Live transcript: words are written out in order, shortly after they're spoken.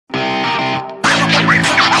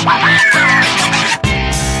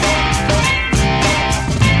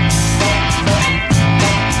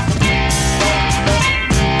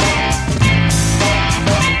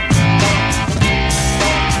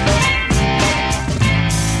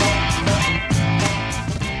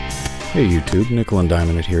Hey YouTube, Nickel and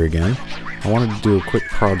Diamond It here again. I wanted to do a quick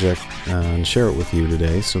project and share it with you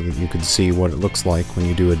today so that you could see what it looks like when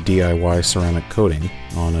you do a DIY ceramic coating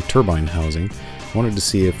on a turbine housing. I wanted to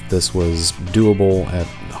see if this was doable at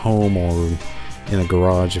home or in a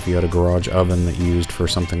garage, if you had a garage oven that you used for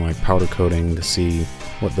something like powder coating, to see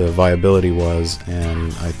what the viability was,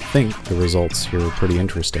 and I think the results here are pretty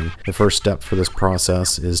interesting. The first step for this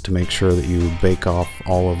process is to make sure that you bake off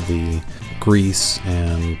all of the grease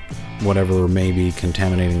and whatever may be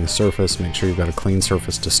contaminating the surface. Make sure you've got a clean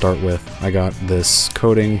surface to start with. I got this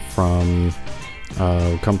coating from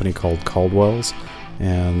a company called Caldwell's,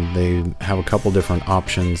 and they have a couple different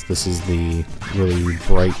options. This is the really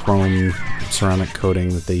bright chrome ceramic coating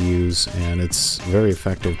that they use, and it's a very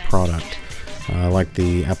effective product. I like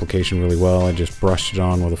the application really well. I just brushed it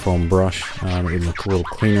on with a foam brush. It would look a little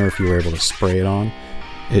cleaner if you were able to spray it on.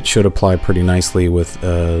 It should apply pretty nicely with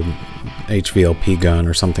a HVLP gun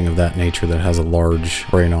or something of that nature that has a large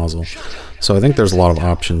spray nozzle. So I think there's a lot of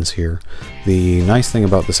options here. The nice thing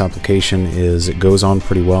about this application is it goes on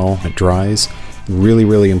pretty well, it dries.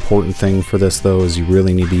 Really important thing for this though is you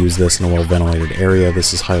really need to use this in a well ventilated area.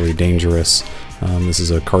 This is highly dangerous. This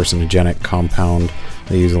is a carcinogenic compound.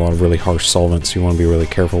 They use a lot of really harsh solvents, so you want to be really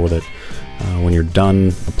careful with it. When you're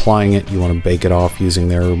done applying it, you want to bake it off using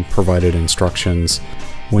their provided instructions.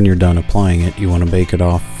 When you're done applying it, you want to bake it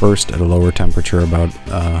off first at a lower temperature, about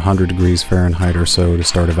 100 degrees Fahrenheit or so, to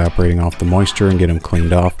start evaporating off the moisture and get them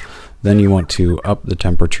cleaned off. Then you want to up the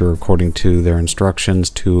temperature according to their instructions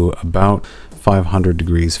to about 500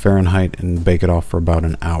 degrees Fahrenheit and bake it off for about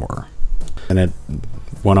an hour. And it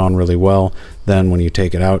went on really well. Then when you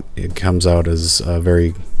take it out, it comes out as a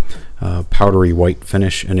very powdery white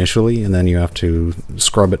finish initially, and then you have to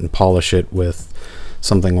scrub it and polish it with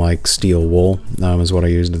something like steel wool, is what I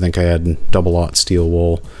used. I think I had double-aught steel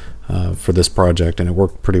wool for this project, and it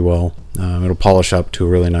worked pretty well. It'll polish up to a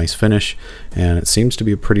really nice finish, and it seems to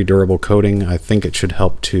be a pretty durable coating. I think it should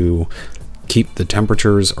help to keep the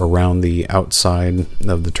temperatures around the outside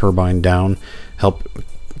of the turbine down, help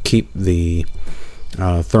keep the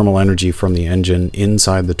thermal energy from the engine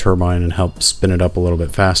inside the turbine and help spin it up a little bit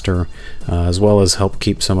faster, as well as help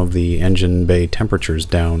keep some of the engine bay temperatures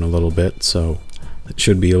down a little bit, so it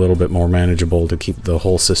should be a little bit more manageable to keep the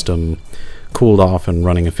whole system cooled off and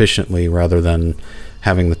running efficiently, rather than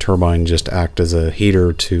having the turbine just act as a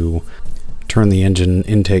heater to turn the engine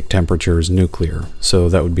intake temperatures nuclear. So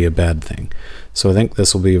that would be a bad thing. So I think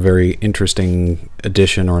this will be a very interesting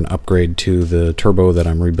addition or an upgrade to the turbo that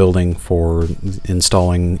I'm rebuilding for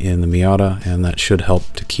installing in the Miata, and that should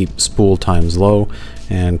help to keep spool times low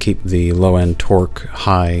and keep the low end torque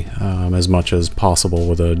high as much as possible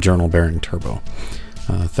with a journal bearing turbo.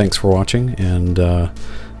 Thanks for watching, and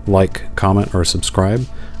like, comment, or subscribe.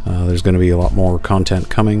 There's going to be a lot more content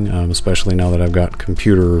coming, especially now that I've got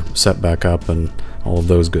computer set back up and all of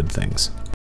those good things.